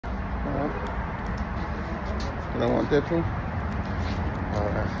You don't want that too? All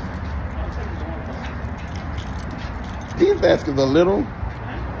right. These baskets are little.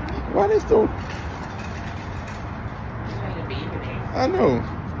 Why they so? I know.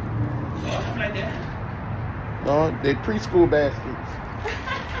 No, they preschool baskets.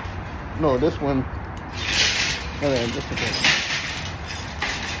 No, this one. Hold on, just a second.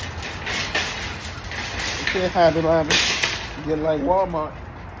 You can't hide it, Lobby. You get like Walmart.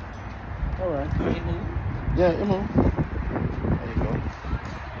 All right. Yeah, it moves. There you go.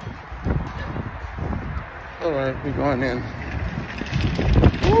 All right, we're going in.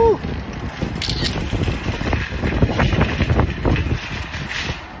 Woo!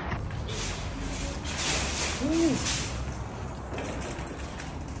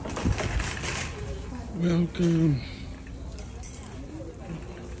 Welcome.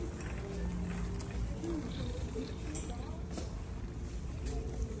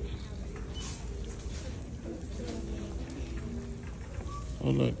 Oh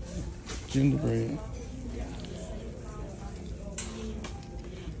look, gingerbread.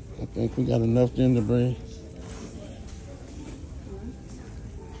 I think we got enough gingerbread.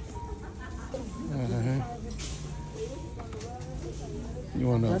 You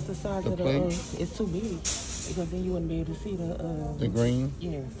want That's the size of plate? It's too big because then you wouldn't be able to see the green.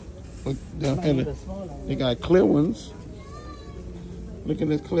 Yeah. Look down here. They got clear ones. Look at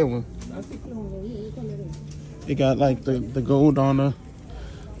this clear one. I see clear ones. They got like the gold on the.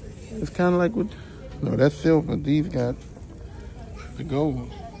 It's kind of like what. No, that's silver. These got the gold.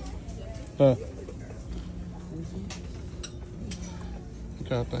 What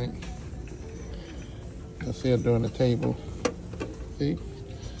y'all think? I see it during the table. See?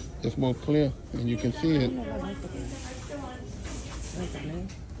 It's more clear and you can see it.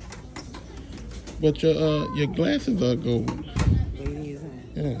 But your glasses are gold.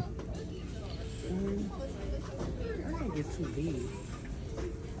 Yeah. I think it's too big.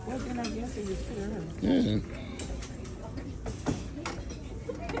 Well, then I guess it was clear. Yeah.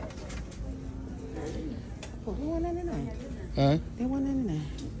 Oh, $1.99. Huh? They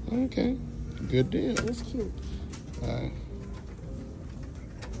 $1.99. Okay. Good deal. It's cute. All right.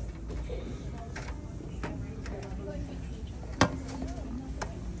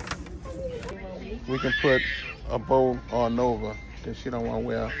 We can put a bow on Nova because she don't want to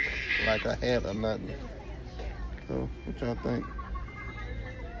wear like a hat or nothing. So what y'all think?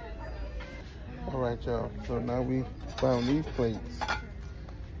 All right, y'all. So now we found these plates.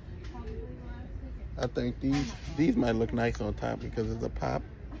 I think these might look nice on top because it's a pop.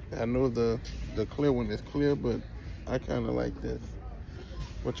 I know the clear one is clear, but I kind of like this.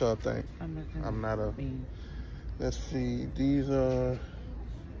 What y'all think? I'm not a. Let's see. These are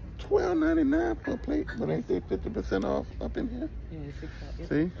 $12.99 per plate, but ain't they 50% off up in here? Yeah,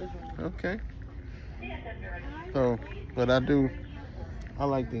 see? Okay. So, but I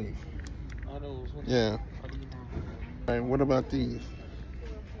like these. Yeah. All right, what about these?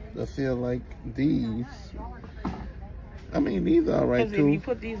 I feel like these. I mean, these are all right too. If you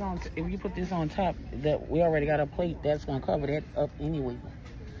put this on top, that we already got a plate that's gonna cover that up anyway.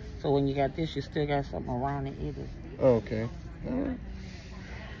 So when you got this, you still got something around it either. Okay. All right.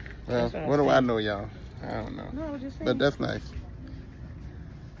 Well, what do I know, y'all? I don't know. No, I was just saying. But that's nice.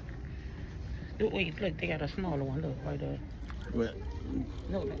 Wait, look, they got a smaller one. Look, right there. What?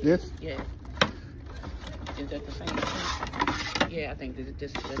 No, This? Yeah. Is that the same thing? Yeah, I think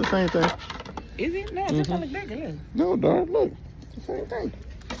this is the same thing. Is it? No, this one look bigger. Look. No, darn, look. It's the same thing.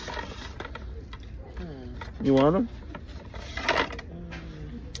 You want them?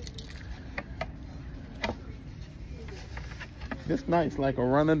 It's nice, like a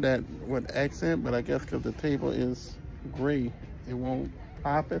runner that with accent, but I guess because the table is gray, it won't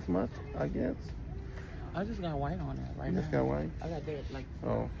pop as much, I guess. I just got white on it right now. Just got white? I got that, like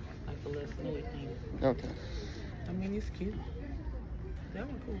the little snowy thing. Okay. I mean, it's cute. That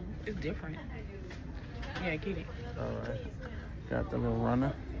one cool. It's different. Yeah, get it. All right. Got the little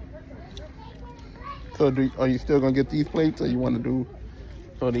runner. So are you still going to get these plates, or you want to do,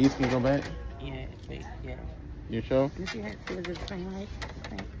 so these can go back? Yeah, wait, yeah. You sure? You see that? Is it the same height?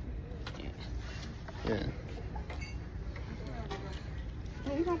 Yeah.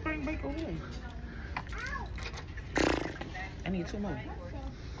 Oh, you gonna bring back away? I need 2 more.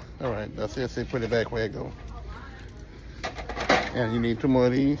 All right, that's it. Say put it back where it go. And you need 2 more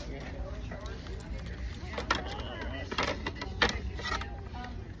of these? Yeah.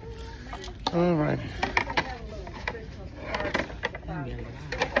 All right.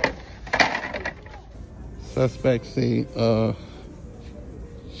 Suspect say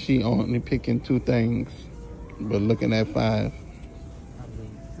she only picking 2 things, but looking at 5.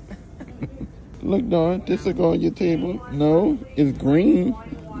 Look, dog, this will go on your table. No, it's green.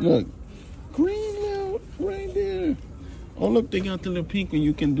 Look, green little reindeer. Oh, look, they got the little pink one.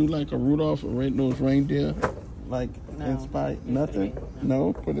 You can do like a Rudolph or red-nosed reindeer. Like, No. inspired. Nothing?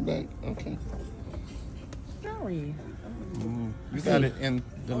 No? Put it back. Okay. Sorry. You got it in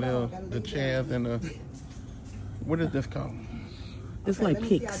the chairs and the, what is this called? It's like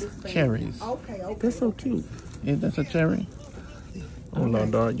picks. Cherries. Okay, okay. They're so cute. Is that a cherry? Oh,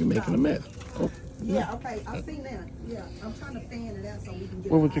 Lord, dog, you making a mess. Oh, Yeah, okay, I've seen that. Yeah, I'm trying to fan it out so we can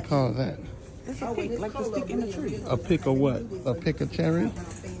get. what would you call that? It's a pick, like the stick in the tree. A pick of what? A pick of cherry? I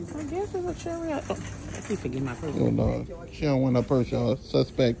guess it's a cherry. Oh, I keep forgetting my purse. Oh, Lord. She don't want a purse, y'all.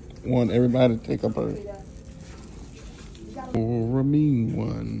 Suspect want everybody to take a purse. Or a mean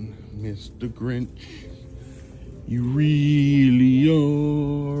one, Mr. Grinch. You really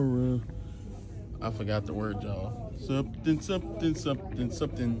are. I forgot the word, y'all. Something, something, something,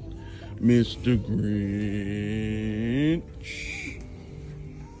 something. Mr. Grinch.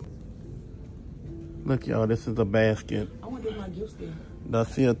 Look, y'all, this is a basket. I want to get my gifts there.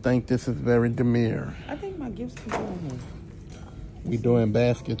 Dacia think this is very demure. I think my gifts can go in here. We doing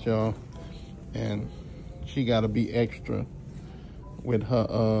basket, y'all. And she got to be extra with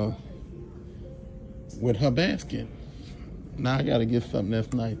her basket. Now I got to get something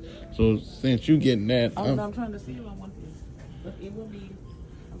that's nice. So since you getting that, Oh, no, I'm trying to see if I want this. But it will be,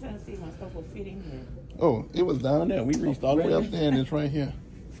 I'm trying to see if my stuff will fit in here. oh, it was down there. We reached all the way up there and it's right here.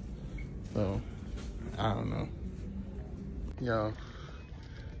 So, I don't know. Y'all,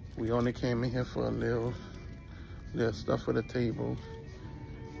 we only came in here for a little stuff for the table.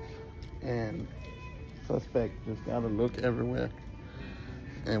 And suspect just gotta look everywhere.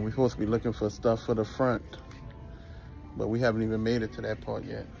 And we're supposed to be looking for stuff for the front. But we haven't even made it to that part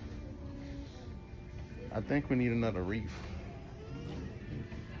yet. I think we need another reef.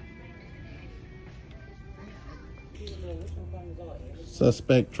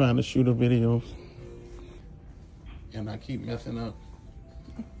 Suspect trying to shoot a video. And I keep messing up.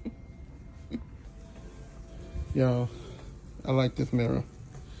 Y'all, I like this mirror.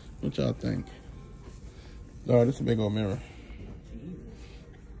 What y'all think? Lord, this is a big old mirror.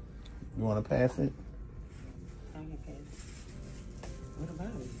 You want to pass it? What about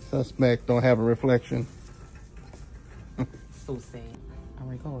it? Suspect don't have a reflection. So sad. I'm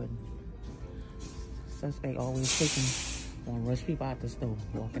recording. Suspect always taking, want to rush people out the store,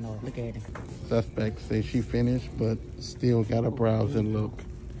 walking off. Look at him. Suspect say she finished, but still got a browsing look.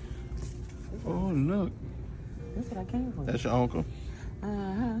 Oh, look. That's what I came for. That's your uncle?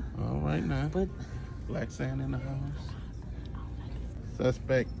 Uh-huh. All right now. But Black Santa in the house.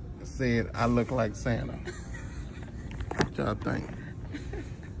 Suspect said, I look like Santa. What y'all think?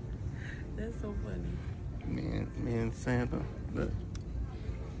 that's so funny. Me and Santa. Look.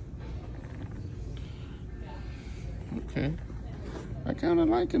 Okay. I kind of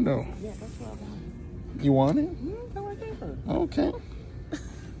like it though. Yeah, that's what I want. You want it? That's what I came for. Okay.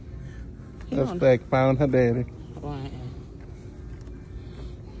 You know- Suspect found her daddy. Right.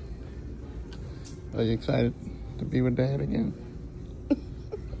 Are you excited to be with Dad again?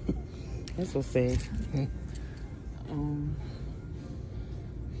 That's so sad.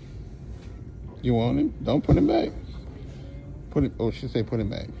 You want him? Don't put him back. Put it. Oh, she said put him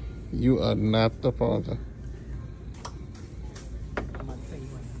back. You are not the father. I'm about to tell you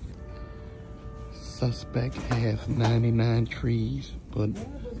what. Suspect has 99 trees, but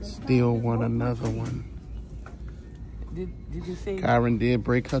still want another one. Did you say? Kyron did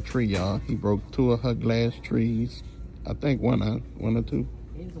break her tree, y'all. He broke 2 of her glass trees. I think one or two.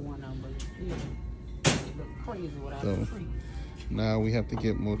 Here's the one number. Yeah. It look crazy without So- the tree. Now we have to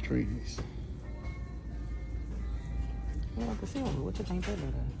get more trees. What about the silver? What you think that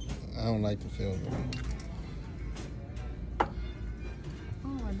better? I don't like the silver. Oh,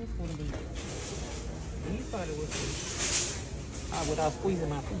 this one be. You thought it was without squeezing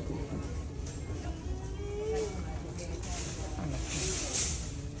my feet.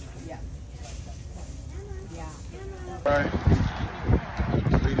 Right.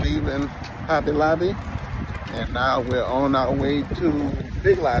 We leaving Hobby Lobby, and now we're on our way to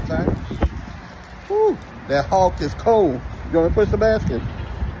Big Lots, huh? Whew, that Hulk is cold. You want to push the basket?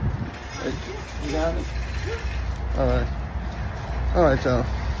 Hey, you got it? All right. All right, y'all.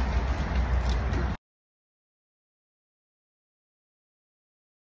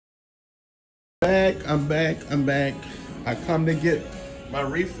 I'm back. I come to get my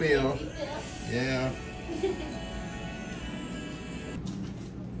refill. Yeah.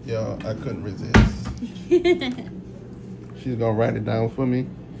 Yo, I couldn't resist. She's gonna write it down for me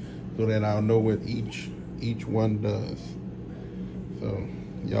so that I'll know what each one does. So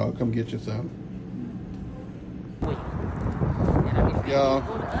y'all come get you some. way. And I mean, Y'all,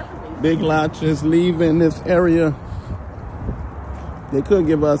 go the other way. Big Lots is leaving this area. They could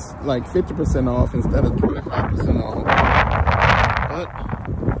give us like 50% off instead of 25% off. But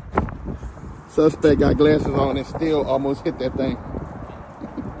suspect got glasses on and still almost hit that thing.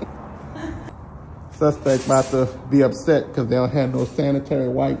 Suspect about to be upset because they don't have no sanitary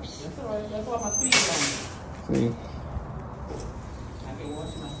wipes. That's all right. That's why my sleeves on. See? I can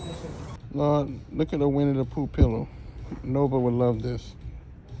wash my sweatshirt. Lord, look at the Winnie the Pooh pillow. Nova would love this.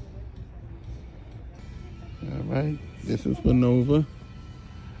 All right, this is for Nova.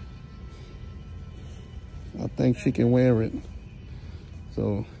 I think she can wear it.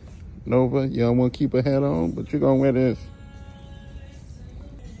 So, Nova, you don't want to keep her hat on, but you're going to wear this.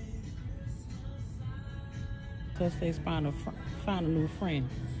 Suspects found a new friend.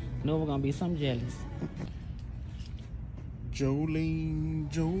 Nova gonna be some jealous. Jolene,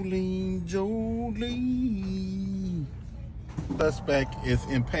 Jolene, Jolene. Suspect is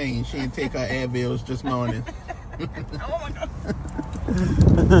in pain. She didn't take her Advils this morning. Oh my God.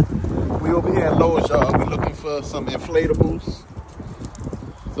 We over here at Lowe's, y'all. We're looking for some inflatables.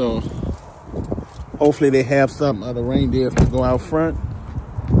 So hopefully they have some of the reindeers to go out front.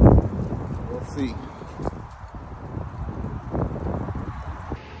 We'll see.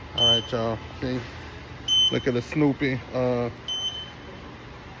 All right, y'all. See? Look at the Snoopy. I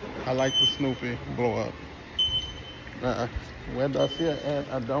like the Snoopy blow up. Where does she at?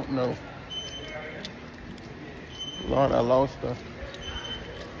 I don't know. Lord, I lost her.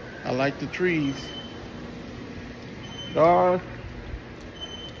 I like the trees. Dar.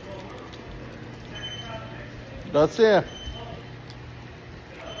 That's it.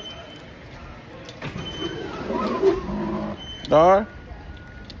 Dar.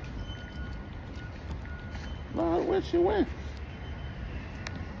 Lord, where she went?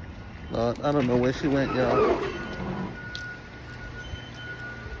 Lord, I don't know where she went, y'all.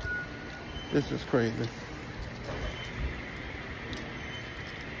 This is crazy.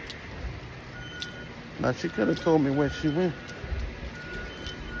 Now, she could have told me where she went.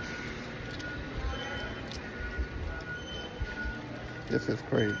 This is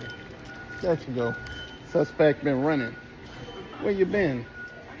crazy. There she go. Suspect been running. Where you been?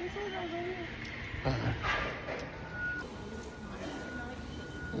 All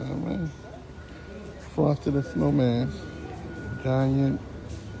right. Frosty the Snowman. Giant,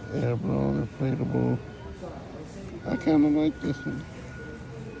 air-blown, inflatable. I kind of like this one.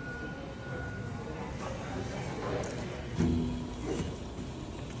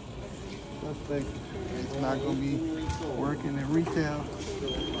 Suspect is not going to be working in retail.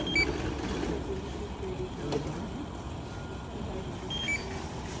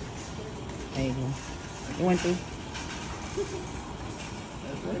 There you go. You went through?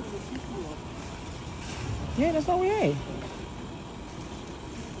 That's it? Yeah, that's all we had.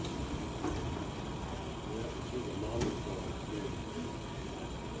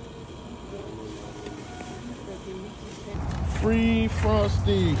 Free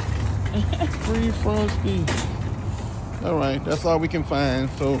Frosty. Free Frosty. All right, that's all we can find.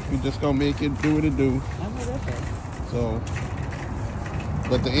 So we just gonna make it do what it do. I know that's right. So,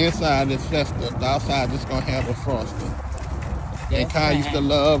 but the inside is festive. The outside is gonna have a Frosty. And Kai used to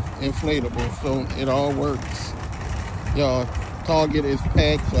love inflatables, so it all works. Y'all, Target is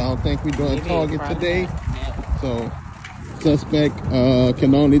packed, so I don't think we're doing Target today. So, suspect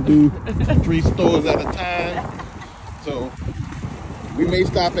can only do 3 stores at a time. So, we may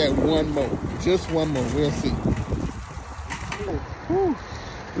stop at one more. Just one more. We'll see. Whew.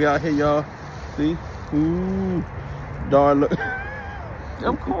 We out here, y'all. See? Ooh. Darn, look.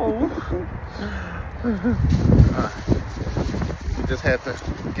 I'm cold. We just had to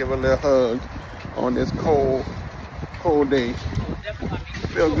give a little hug on this cold day.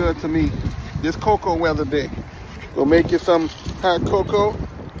 Feel good to me. This cocoa weather day. Go make you some hot cocoa.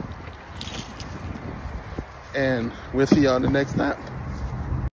 And we'll see y'all the next time.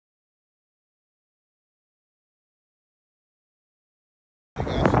 I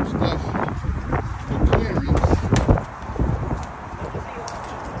got some stuff for clearance.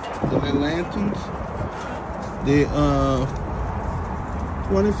 The little lanterns. They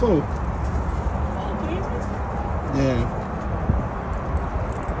 24. Yeah.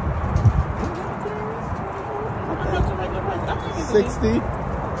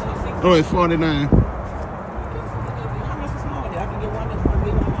 $60. Oh, it's $49.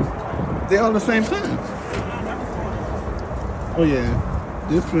 They're all the same size. Oh yeah.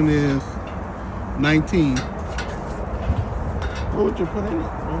 This one is 19. What would you put in it?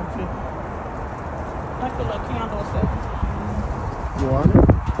 Like a little candle set. You want it?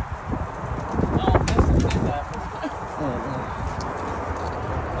 No, this is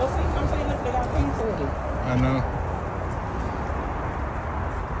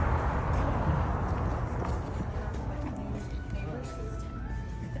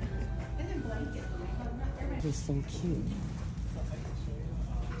This is so cute.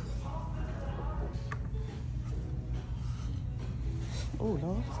 Oh,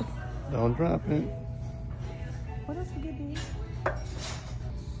 Lord. Don't drop it. What else we get?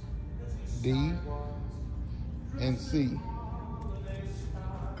 D and C.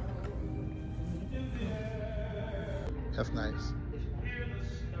 That's nice.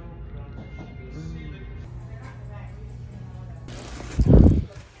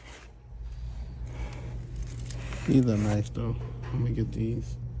 These are nice though. Let me get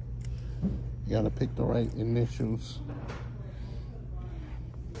these. You gotta pick the right initials.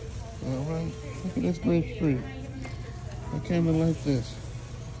 All right, look at this Grape Street. I kind of like this.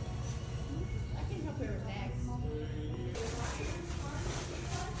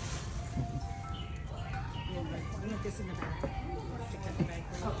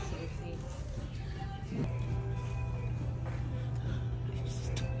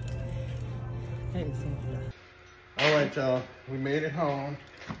 All right, y'all, we made it home.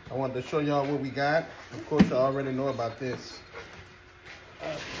 I wanted to show y'all what we got. Of course, you already know about this.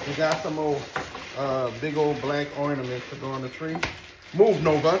 We got some old, big old black ornaments to go on the tree. Move,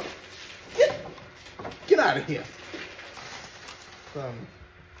 Nova. Get out of here. Some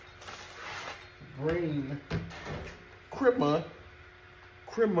green Krima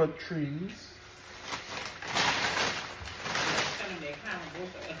trees.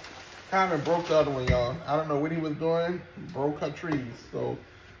 Carmen broke the other one, y'all. I don't know what he was doing. Broke her trees. So,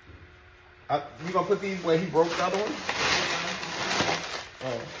 you gonna put these where he broke the other one?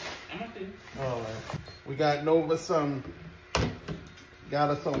 Oh. All right. We got Nova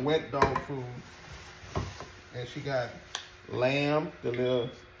got her some wet dog food. And she got lamb, the little,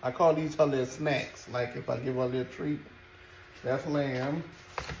 I call these her little snacks. Like if I give her a little treat, that's lamb.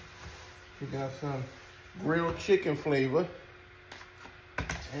 She got some grilled chicken flavor.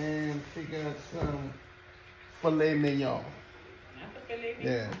 And she got some filet mignon.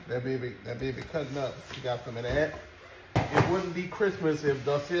 Yeah, that baby cutting up. She got some of that. It wouldn't be Christmas if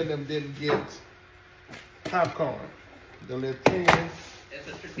Dulce and them didn't get popcorn. The little tin. It's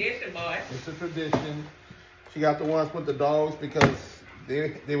a tradition, boy. It's a tradition. She got the ones with the dogs because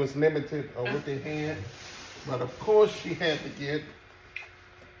they was limited of what they had. But of course she had to get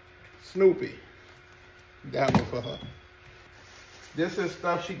Snoopy. That one for her. This is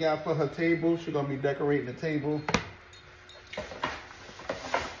stuff she got for her table. She's gonna be decorating the table.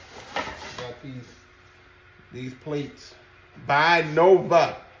 Got these plates by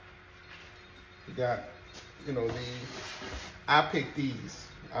Nova. She got, you know, these. I picked these.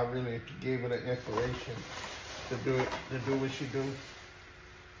 I really gave her the inspiration to do what she do.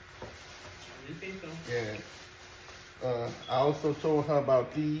 Yeah. I also told her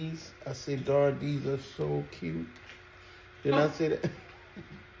about these. I said, Dar, these are so cute. Did I say that?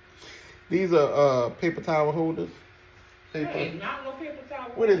 These are paper towel holders. Paper. Hey, not no paper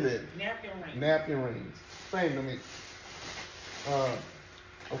towel. What is it? Napkin rings. Napkin rings. Same to me.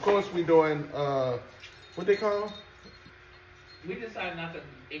 Of course we doing what they call? We decided not to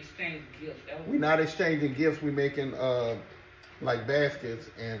exchange gifts. We're not exchanging gifts. We're making like baskets,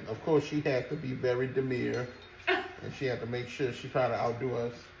 and of course she had to be very demure, and she had to make sure she tried to outdo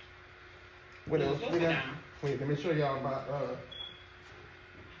us. What else we got? Wait, let me show y'all about,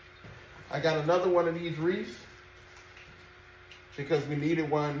 I got another one of these wreaths because we needed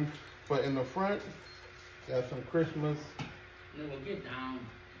one for in the front. Got some Christmas. No, get down.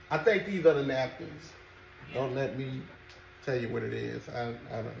 I think these are the napkins. Yeah. Don't let me tell you what it is. I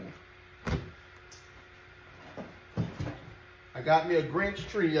don't know. I got me a Grinch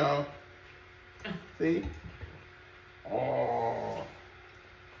tree, y'all. See? Oh.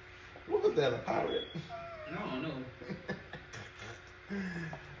 What was that, a pirate? No.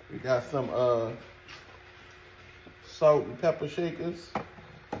 We got some salt and pepper shakers.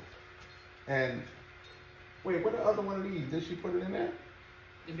 And wait, what the other one of these? Did she put it in there?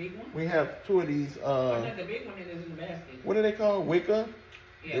 The big one? We have two of these. The big one is in the basket. What are they called? Wicker?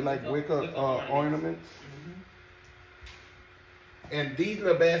 Yeah, they like wicker ornaments. Mm-hmm. And these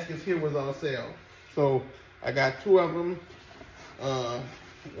little baskets here was on sale. So I got two of them.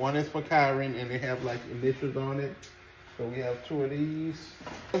 One is for Kyron, and they have like initials on it. So we have two of these.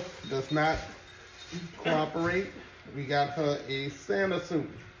 Does not cooperate. We got her a Santa suit.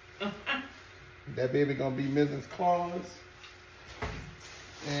 That baby gonna be Mrs. Claus.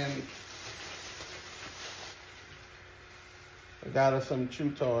 And I got her some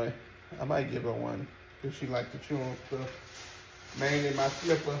chew toy. I might give her one because she likes to chew on stuff. Mainly my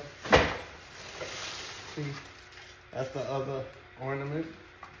slipper. See, that's the other ornament.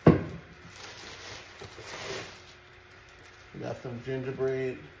 We got some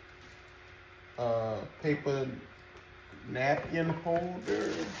gingerbread paper napkin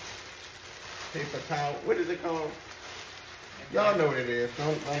holder, paper towel. What is it called? Y'all know what it is.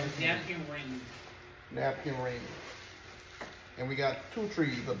 Napkin ring. Napkin ring. And we got 2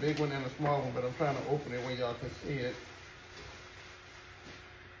 trees, a big one and a small one, but I'm trying to open it where y'all can see it.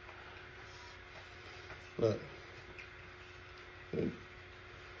 Look. See?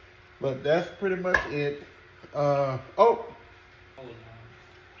 But that's pretty much it. Oh!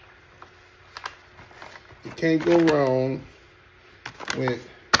 You can't go wrong with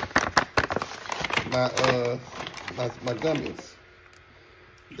my gummies.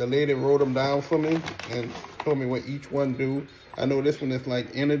 The lady wrote them down for me and told me what each one do. I know this one is like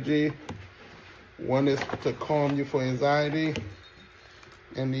energy. One is to calm you for anxiety.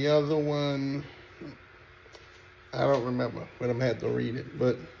 And the other one, I don't remember, but I'm gonna have to read it.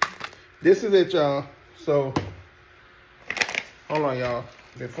 But this is it, y'all. So, hold on, y'all.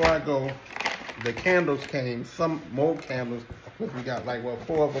 Before I go, the candles came, some more candles. We got like, what,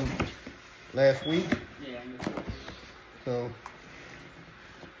 4 of them last week? Yeah. So,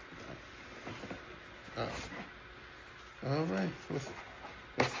 all right, let's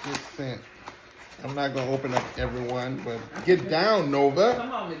get sent. I'm not gonna open up everyone, but get down, Nova.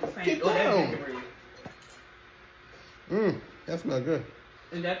 Some of them is the same. Get down. That smells good.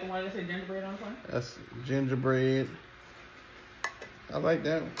 Is that the one that said gingerbread on the front? That's gingerbread. I like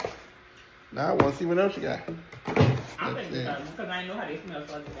that one. Now I want to see what else you got. I'm thinking about them because I know how they smell,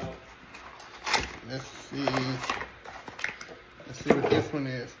 so I think about. Let's see. Let's see what this one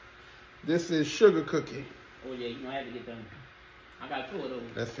is. This is sugar cookie. Oh yeah, you know I had to get them. I got 2 of those.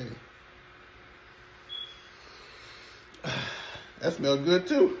 Let's see. That smells good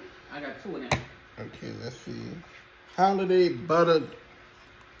too. I got 2 of them. Okay, let's see. Holiday buttered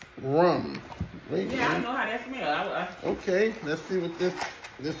rum. Wait, yeah, I know how that smells. Okay, let's see what this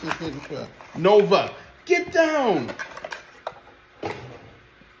is hitting for. Nova, get down.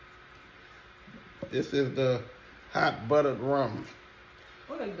 This is the hot buttered rum.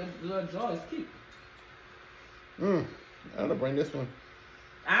 Oh, the jar is cute. I ought to bring this one.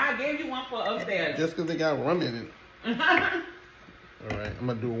 I gave you one for upstairs. Just because they got rum in it. All right, I'm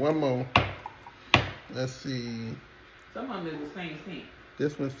going to do one more. Let's see. Some of them is the same scent.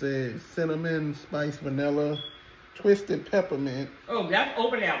 This one says cinnamon, spice, vanilla, twisted peppermint. Oh, that's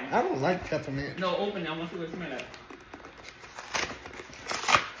open that one. I don't like peppermint. No, open that one. See what it smells like.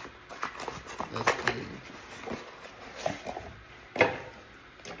 Let's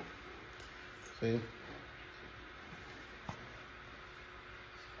see. See?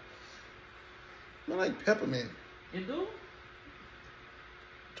 I like peppermint. You do?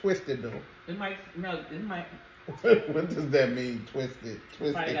 Twisted though. It might smell. It might. What does that mean? Twisted.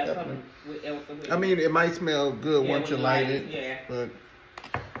 Twisted peppermint. I mean, it might smell good once you light it. Yeah. But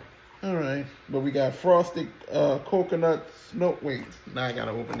all right. But we got frosted coconut snow. Wait. Now I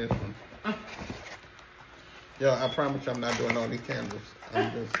gotta open this one. Yo, I promise you, I'm not doing all these candles.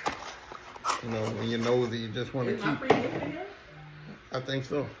 I'm just, when you're nosy, you just want to keep. My friend in here? I think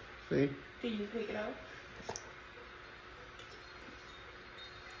so. See? Can you take it out?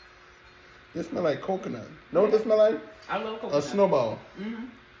 It smells like coconut. Know what it smells like? I love coconut. A snowball.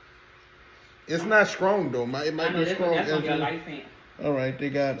 It's not strong though. It might be strong. That's on your light scent. All right, they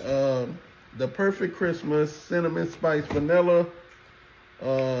got the Perfect Christmas, cinnamon spice, vanilla.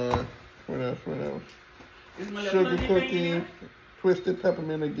 What else? Sugar cookie, twisted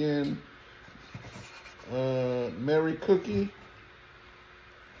peppermint again. Merry cookie,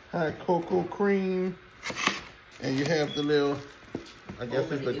 hot cocoa cream, and you have the little. I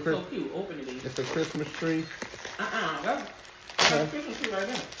guess it's the so cute. Open it. It's a Christmas tree. That's a Christmas tree right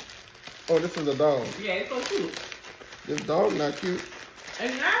there. Oh, this is a dog. Yeah, it's so cute. This dog not cute.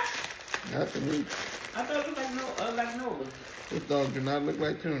 And not? Not to me. I thought it was like Nova. This dog do not look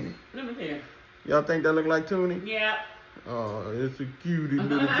like Toonie. Let me see. Y'all think that look like Toonie? Yeah. Oh, it's a cutie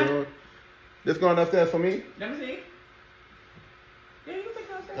little dog. This going upstairs for me? Let me see. Yeah, you can take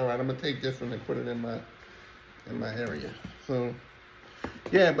it upstairs. All right, I'm gonna take this one and put it in my area. So,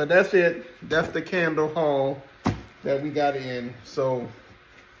 yeah, but that's it. That's the candle haul that we got in. So,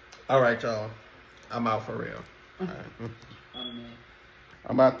 all right, y'all. I'm out for real. All right.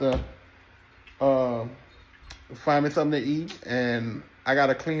 I'm about to find me something to eat, and I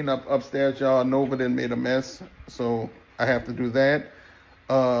gotta clean up upstairs, y'all. Nova done made a mess, so I have to do that.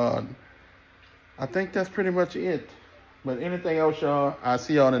 I think that's pretty much it. But anything else, y'all, I'll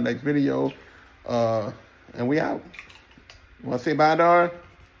see y'all in the next video. And we out. You wanna say bye, Dara?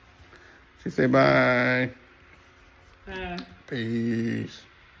 She say bye. Peace.